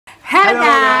Hello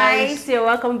guys, you're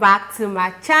welcome back to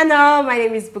my channel. My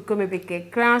name is Bukumi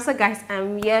Bike Crown. So guys,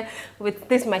 I'm here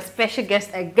with my special guest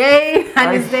again,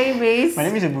 and his name is... My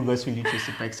name is Abugos. Really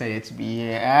super excited to be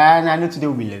here, and I know today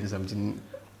we'll be learning something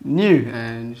new,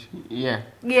 and yeah.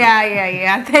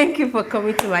 Thank you for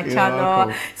coming to my channel.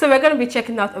 Welcome. So we're going to be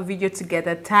checking out a video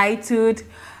together titled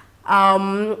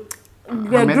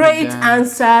the great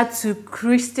answer to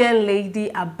Christian lady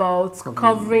about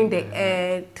covering the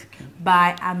head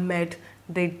by Ahmed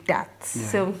Deedat.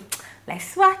 So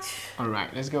let's watch. All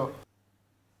right, let's go.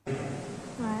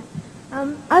 Right.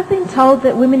 I've been told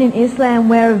that women in Islam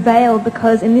wear a veil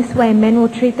because in this way men will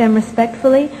treat them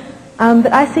respectfully.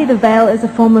 But I see the veil as a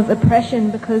form of oppression,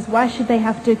 because why should they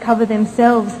have to cover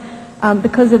themselves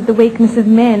because of the weakness of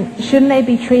men? Shouldn't they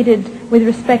be treated with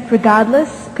respect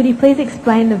regardless? Could you please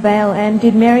explain the veil, and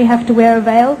did Mary have to wear a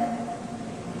veil?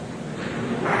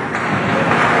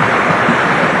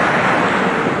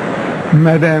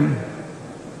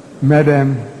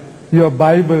 Madam, your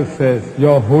Bible says,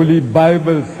 your holy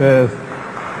Bible says,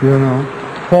 you know,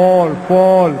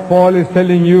 Paul is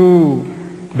telling you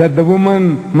that the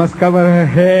woman must cover her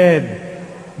head,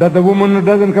 that the woman who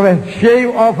doesn't cover,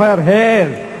 shave off her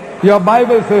hair. Your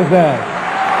Bible says that.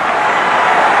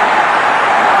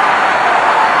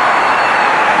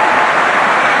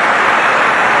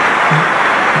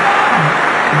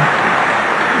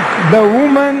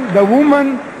 The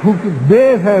woman who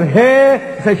bares her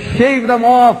hair says shave them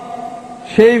off,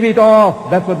 shave it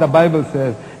off. That's what the Bible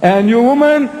says. And you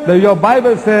woman, your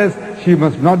Bible says she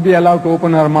must not be allowed to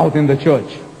open her mouth in the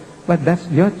church. But that's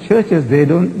your churches, they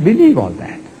don't believe all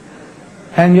that.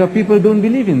 And your people don't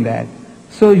believe in that.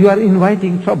 So you are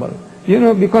inviting trouble. You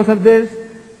know, because of this,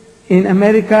 in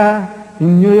America,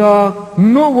 in New York,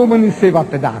 no woman is safe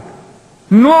after dark.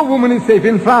 No woman is safe.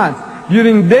 In France,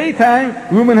 during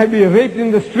daytime, women have been raped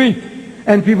in the street,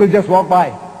 and people just walk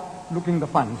by, looking the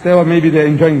fun. Say, or maybe they're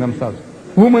enjoying themselves.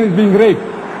 Woman is being raped.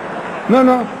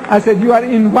 No, I said, you are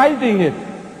inviting it.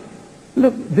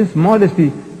 Look, this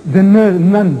modesty, the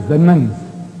nuns,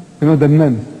 you know, the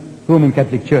nuns, Roman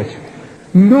Catholic Church.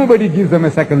 Nobody gives them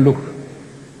a second look.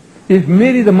 If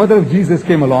Mary, the mother of Jesus,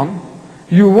 came along,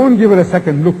 you won't give her a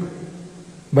second look.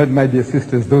 But my dear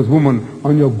sisters, those women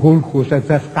on your Gold Coast at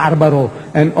Scarborough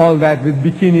and all that with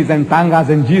bikinis and tangas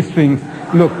and G-strings,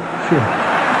 look, sure.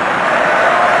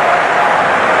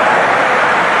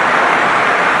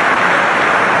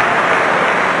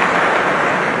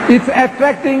 It's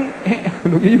attracting,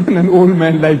 look, even an old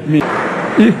man like me.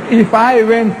 If I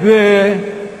went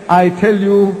there, I tell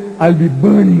you, I'll be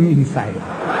burning inside.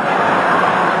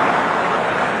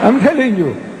 I'm telling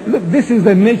you, look, this is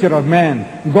the nature of man.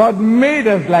 God made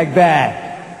us like that.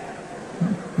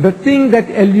 The thing that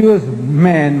allures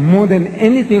man more than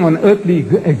anything on earthly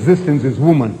existence is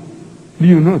woman. Do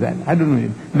you know that? I don't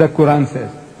know. The Quran says,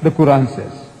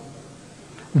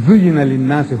 زُيِّنَ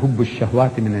لِلنَّاسِ حُبُّ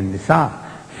الشَّهْوَاتِ مِنَ النِّسَاءِ.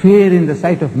 Fear in the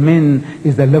sight of men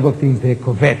is the love of things they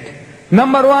covet.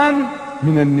 Number one,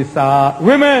 مِنَ النِّسَاءِ,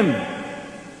 women.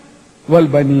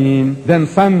 وَالْبَنِينَ, then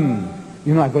son.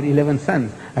 You know, I got 11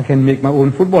 sons. I can make my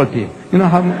own football team. You know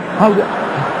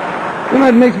you know,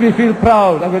 it makes me feel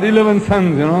proud. I've got 11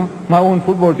 sons, you know, my own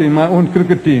football team, my own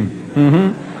cricket team.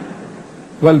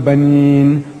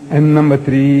 وَالْبَنِينَ, and number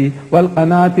 3,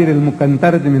 وَالْقَنَاطِرِ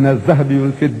الْمُقَنْطَرَةِ مِنَ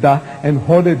الذَّهَبِ وَالْفِضَّةِ, and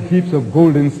hoarded heaps of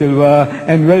gold and silver,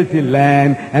 and wealthy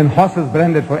land, and horses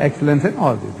branded for excellence, and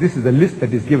all this. This is the list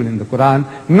that is given in the Quran.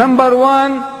 Number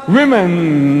 1,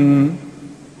 women.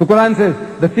 The Quran says,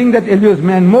 the thing that allures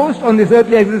man most on this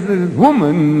earthly existence is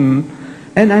woman.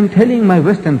 And I'm telling my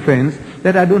Western friends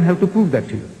that I don't have to prove that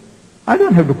to you. I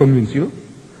don't have to convince you.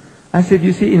 I said,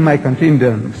 you see, in my country, in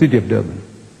Durban, city of Durban,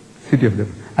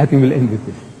 I think we'll end with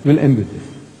this.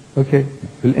 Okay?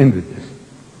 We'll end with this.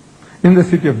 In the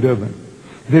city of Durban,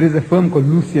 there is a firm called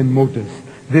Lucian Motors.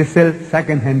 They sell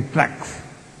second-hand trucks.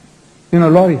 You know,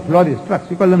 lorries, trucks.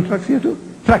 We call them trucks here too?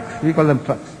 Trucks. We call them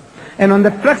trucks. And on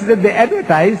the trucks that they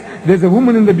advertise, there's a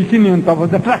woman in the bikini on top of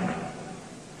the truck.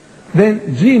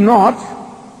 Then G North,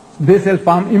 they sell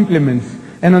farm implements.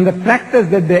 And on the tractors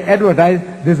that they advertise,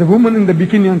 there's a woman in the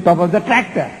bikini on top of the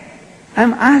tractor.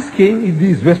 I'm asking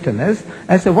these Westerners,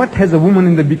 I say, what has a woman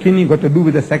in the bikini got to do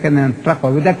with a second-hand truck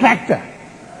or with a tractor?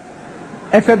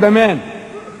 Except the man.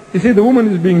 You see, the woman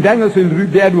is being dangled, so you'll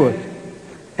read the advert.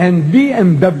 And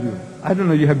BMW, I don't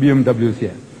know, you have BMWs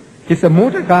here. It's a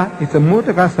motor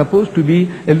car supposed to be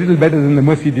a little better than the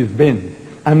Mercedes-Benz.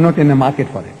 I'm not in the market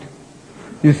for it.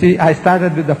 You see, I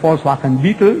started with the Volkswagen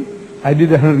Beetle. I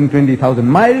did 120,000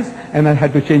 miles, and I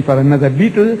had to change for another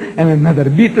Beetle and another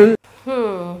Beetle.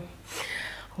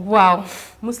 Wow,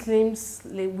 Muslims,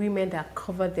 like women that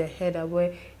cover their head and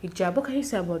wear hijab. What can you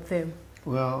say about them?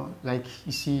 Well, like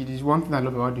you see, there's one thing I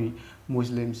love about the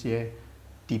Muslims here.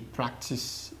 They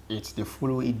practice it, they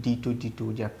follow it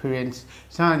dito. Their parents,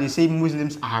 sometimes they say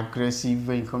Muslims are aggressive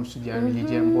when it comes to their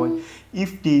religion, but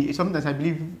if they, sometimes I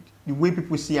believe the way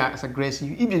people see us as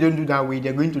aggressive, if they don't do that way,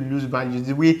 they're going to lose values.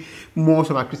 The way most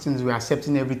of our Christians were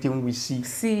accepting everything we see.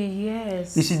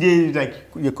 Yes. You see, they like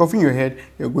you're covering your head,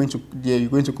 you're going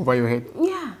to cover your head.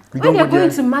 Yeah. When they're going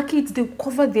to market, they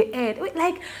cover their head.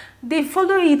 Like they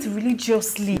follow it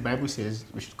religiously. The Bible says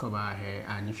we should cover our hair,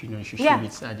 and if you know, you should shave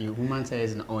it. The woman's hair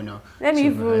is an honor. Let me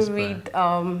even read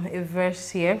a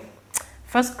verse here.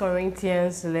 1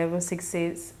 Corinthians 11:6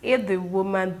 says, if the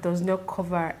woman does not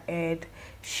cover her head,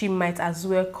 she might as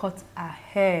well cut her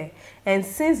hair. And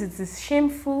since it is a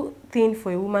shameful thing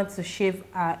for a woman to shave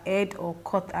her head or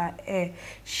cut her hair,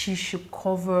 she should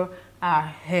cover her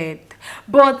head.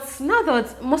 But now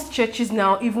that most churches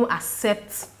now even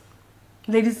accept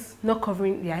ladies not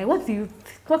covering their hair, what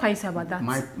can you say about that?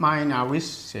 Mine, I always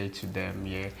say to them,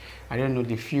 I don't know,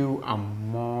 they feel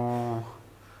I'm more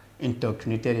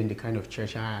indoctrinated in the kind of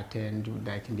church I attend,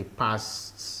 like in the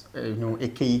past,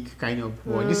 archaic kind of.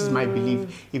 Well, this is my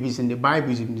belief. If it's in the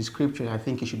Bible, it's in the scripture, I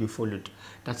think it should be followed.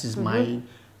 That is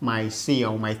my say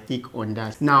or my take on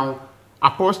that. Now,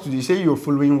 apostles, you say you're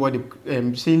following what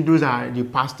saying those are the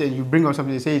pastors. You bring up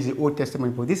something, they say it's the Old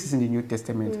Testament, but this is in the New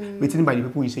Testament, written by the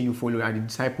people you say you follow are the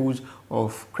disciples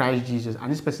of Christ Jesus.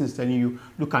 And this person is telling you,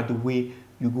 look at the way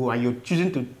you go, and you're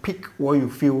choosing to pick what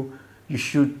you feel you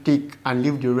should take and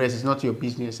leave the rest. It's not your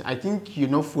business. I think you're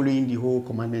not following the whole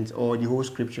commandments or the whole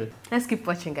scripture. Let's keep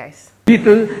watching, guys.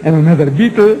 Beetle and another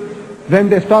beetle. Then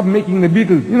they stop making the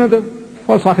beetle. You know the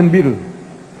Volkswagen beetle.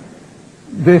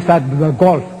 They start the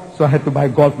Golf. So I had to buy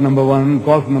Golf number 1,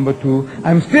 Golf number 2.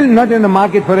 I'm still not in the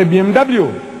market for a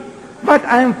BMW. But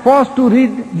I am forced to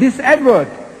read this advert.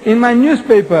 In my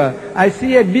newspaper, I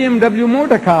see a BMW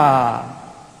motor car.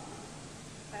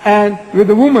 And with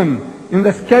a woman in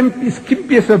the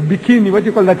skimpiest of bikini, what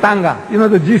you call the tanga, you know,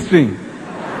 the G-string.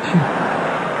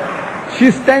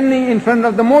 She's standing in front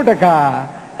of the motor car,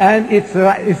 and it's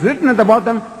written at the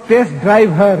bottom, test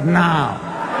drive her now.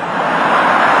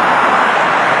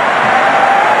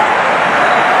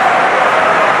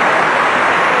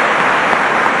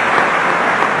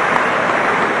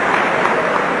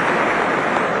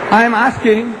 I'm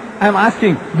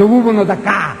asking the woman of the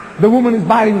car. The woman is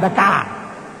buying the car.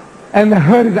 And the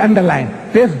her is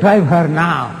underlined. Test drive her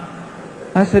now.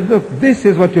 I said, look, this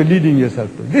is what you're leading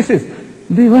yourself to. This is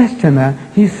the Westerner.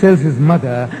 He sells his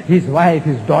mother, his wife,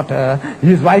 his daughter.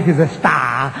 His wife is a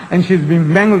star, and she's being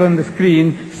mangled on the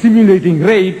screen, simulating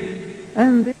rape.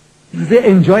 And they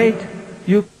enjoy it.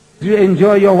 You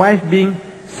enjoy your wife being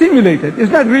simulated.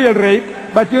 It's not real rape,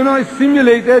 but you know it's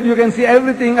simulated. You can see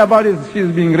everything about it.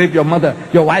 She's being raped, your mother,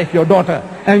 your wife, your daughter.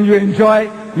 And you enjoy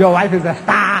your wife is a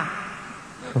star.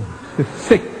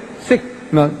 Sick.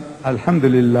 No,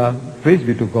 alhamdulillah, praise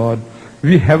be to God,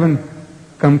 we haven't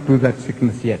come to that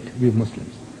sickness yet, we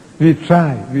Muslims. We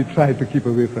try to keep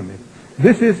away from it.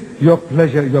 This is your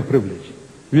pleasure, your privilege.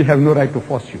 We have no right to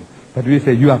force you. But we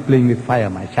say, you are playing with fire,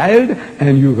 my child,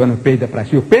 and you're going to pay the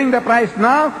price. You're paying the price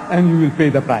now, and you will pay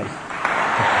the price.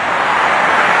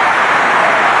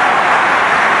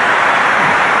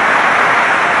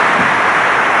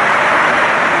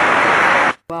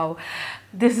 Wow.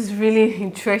 This is really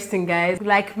interesting, guys.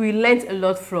 Like, we learned a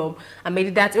lot from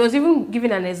Ahmed Deedat. It was even giving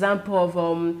an example of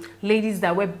ladies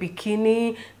that wear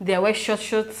bikini, they wear short,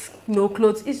 no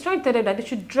clothes. It's trying to tell them that they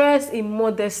should dress in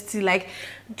modesty, like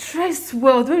dress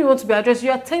well. When you want to be addressed,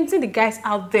 you are tempting the guys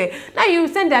out there. Now you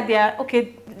say that they are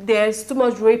okay. There's too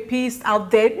much rapists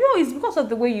out there. No, it's because of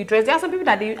the way you dress. There are some people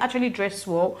that they actually dress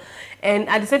well, and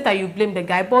at the same time you blame the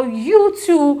guy. But you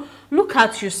too look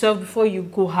at yourself before you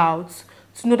go out,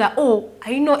 to know that, oh,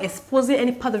 are you not exposing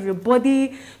any part of your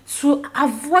body, to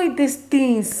avoid these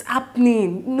things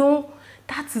happening? No,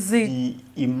 that is it. The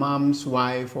imam's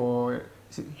wife or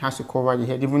has to cover the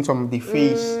head, even some of the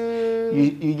face.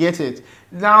 You get it.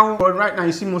 Now, but right now,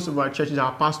 you see most of our churches,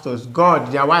 our pastors, God,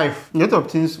 their wife. A lot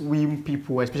of things we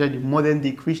people, especially modern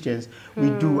day Christians, we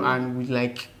do, and we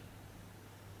like,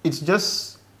 it's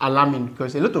just alarming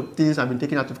because a lot of things have been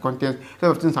taken out of context, a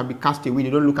lot of things have been cast away, they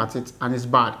don't look at it, and it's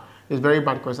bad. It's very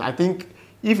bad because I think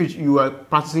if you are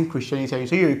practicing Christianity and you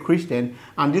say you're a Christian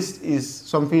and this is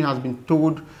something that has been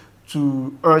told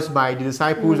to us by the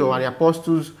disciples or the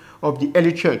apostles of the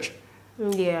early church,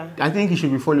 I think it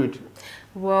should be followed.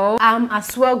 Well, I'm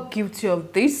as well guilty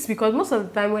of this because most of the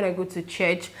time when I go to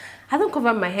church, I don't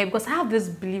cover my hair because I have this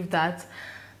belief that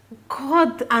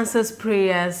God answers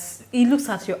prayers. He looks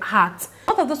at your heart.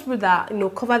 A lot of those people that,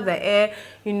 cover their hair,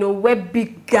 wear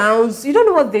big gowns, you don't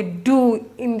know what they do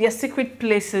in their secret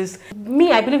places.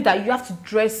 Me, I believe that you have to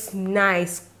dress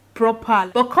nice,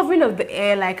 proper. But covering of the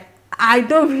hair, like, I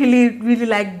don't really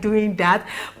like doing that.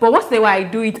 But once in a while I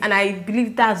do it, and I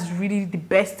believe that's really the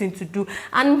best thing to do.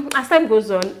 And as time goes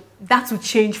on, that will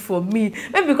change for me.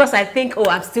 Maybe because I think, oh,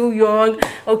 I'm still young.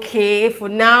 Okay, for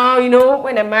now,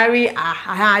 when I marry,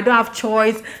 I don't have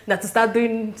choice not to start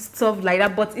doing stuff like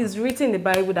that. But it's written in the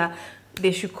Bible that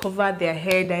they should cover their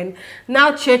hair. And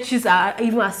now churches are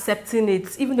even accepting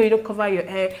it. Even though you don't cover your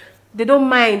hair, they don't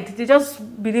mind. They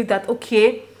just believe that,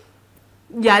 okay,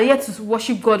 you are here to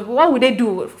worship God. What would they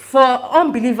do? For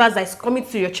unbelievers that is coming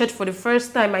to your church for the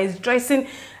first time and is dressing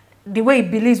the way he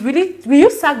believes, will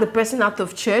you sack the person out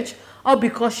of church, or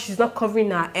because she's not covering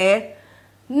her hair?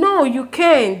 No, you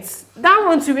can't. That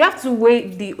one too, we have to weigh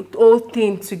the whole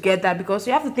thing together, because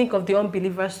you have to think of the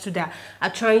unbelievers too that are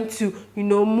trying to,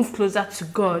 move closer to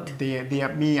God.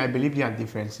 I believe there are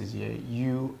differences here.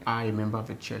 You are a member of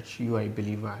a church. You are a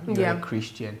believer. You are a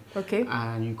Christian. Okay.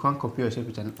 And you can't compare yourself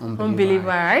with an unbeliever. Unbeliever,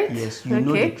 right? Yes. You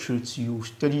know the truth. You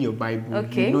study your Bible.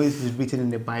 Okay. You know it is written in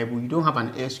the Bible. You don't have an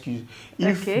excuse.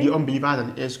 If the unbeliever has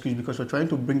an excuse because you're trying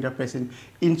to bring that person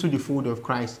into the fold of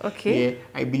Christ, okay, yeah,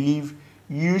 I believe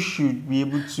you should be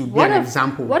able to be an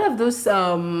example. What of those,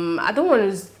 I don't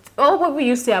want to, what will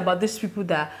you say about these people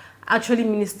that actually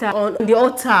minister on the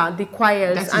altar, the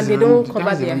choirs, and they don't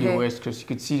cover their hair? Because you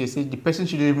could see, they say the person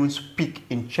shouldn't even speak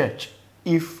in church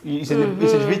if it's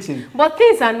written. But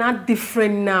things are not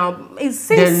different now.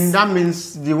 Then that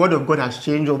means the word of God has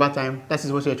changed over time. That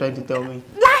is what you're trying to tell me.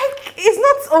 Like,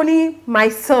 it's not only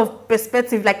myself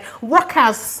perspective, like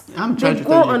workers, they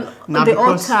go on the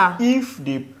altar. If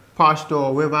the pastor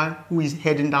or whoever who is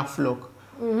heading that flock,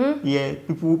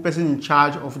 person in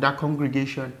charge of that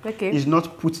congregation is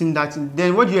not putting that in,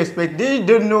 then what do you expect? They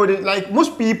don't know that, like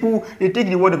most people, they take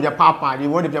the word of their papa, the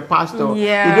word of their pastor.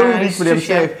 Yeah, they don't read for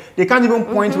themselves. They can't even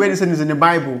point where this is in the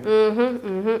Bible.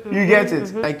 You get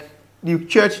it? Like the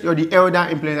church or the elder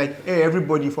implement, like, hey,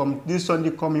 everybody from this Sunday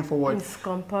coming forward, it's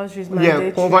compulsory.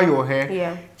 Cover your hair.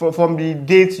 Yeah. From the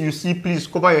dates you see, please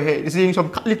cover your hair. You see, in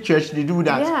some Catholic church they do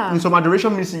that. Yeah. In some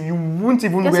adoration ministry, you won't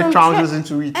even wear trousers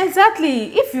into it.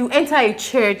 Exactly. If you enter a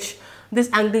church, this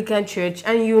Anglican church,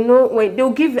 and when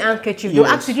they'll give you an handkerchief, they'll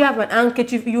ask you, do you have an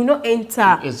handkerchief? You not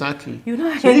enter. Exactly. You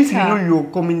not so enter. If you know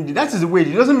you're coming, that is the way.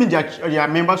 It doesn't mean their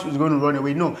members is going to run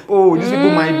away. No. Oh, these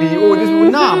people might be. Oh, this people.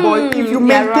 Nah, but if you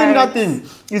maintain that thing,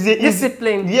 it's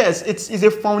discipline. Yes, it's a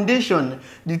foundation.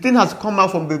 The thing has come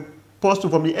out from the apostle,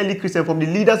 from the early Christian, from the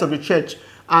leaders of the church.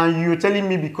 And you're telling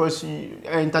me because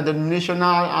interdenominational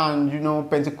and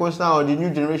Pentecostal or the new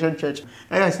generation church,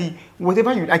 and I see whatever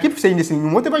I keep saying this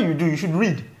thing, whatever you do, you should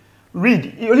read.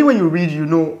 Only when you read,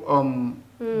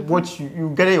 what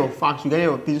you gather your facts, you gather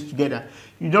your things together.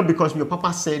 You don't because your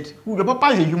papa said, your papa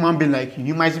is a human being like you.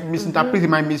 He might misinterpret, he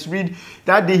might misread.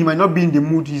 That day he might not be in the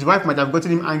mood. His wife might have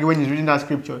gotten him angry when he's reading that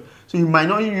scripture. So he might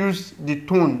not use the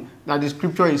tone that the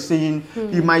scripture is saying.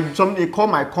 He might, a call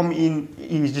might come in,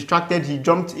 he's distracted, he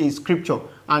jumped a scripture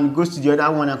and goes to the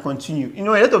other one and continue. A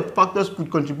lot of factors could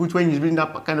contribute when he's reading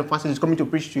that kind of passage, he's coming to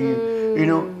preach to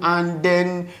you, and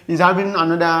then he's having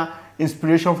another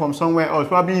inspiration from somewhere else.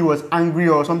 Probably he was angry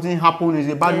or something happened, he's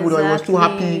a bad mood, or he was too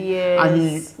happy, and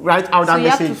he writes out that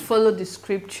message. So you have to follow the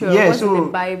scripture, what's in the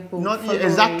Bible.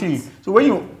 Exactly. So when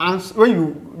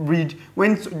you read,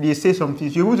 when they say something,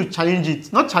 you're able to challenge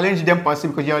it. Not challenge them per se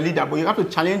because you're a leader, but you have to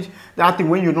challenge that thing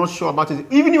when you're not sure about it.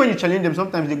 Even when you challenge them,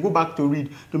 sometimes they go back to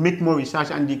read, to make more research,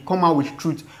 and they come out with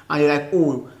truth. And you're like,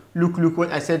 oh, look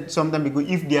what I said sometime ago.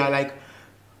 If they are like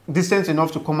decent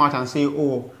enough to come out and say,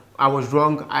 oh, I was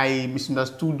wrong, I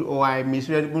misunderstood, or I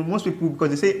misread. Most people, because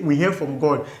they say we hear from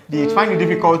God, they find it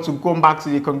difficult to come back to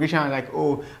the congregation and like,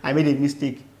 oh, I made a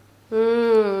mistake.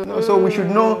 So we should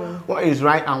know what is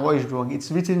right and what is wrong. It's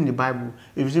written in the Bible.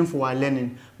 It's written for our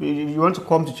learning. If you want to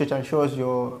come to church and show us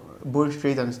your bone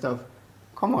straight and stuff,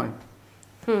 come on.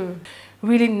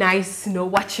 Really nice,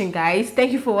 watching, guys.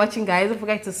 Thank you for watching, guys. Don't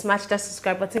forget to smash that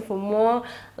subscribe button for more,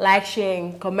 like, share,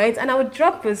 and comment. And I will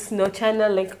drop this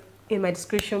channel link in my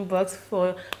description box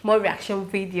for more reaction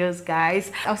videos, guys.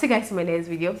 I'll see you guys in my next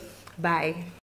video. Bye.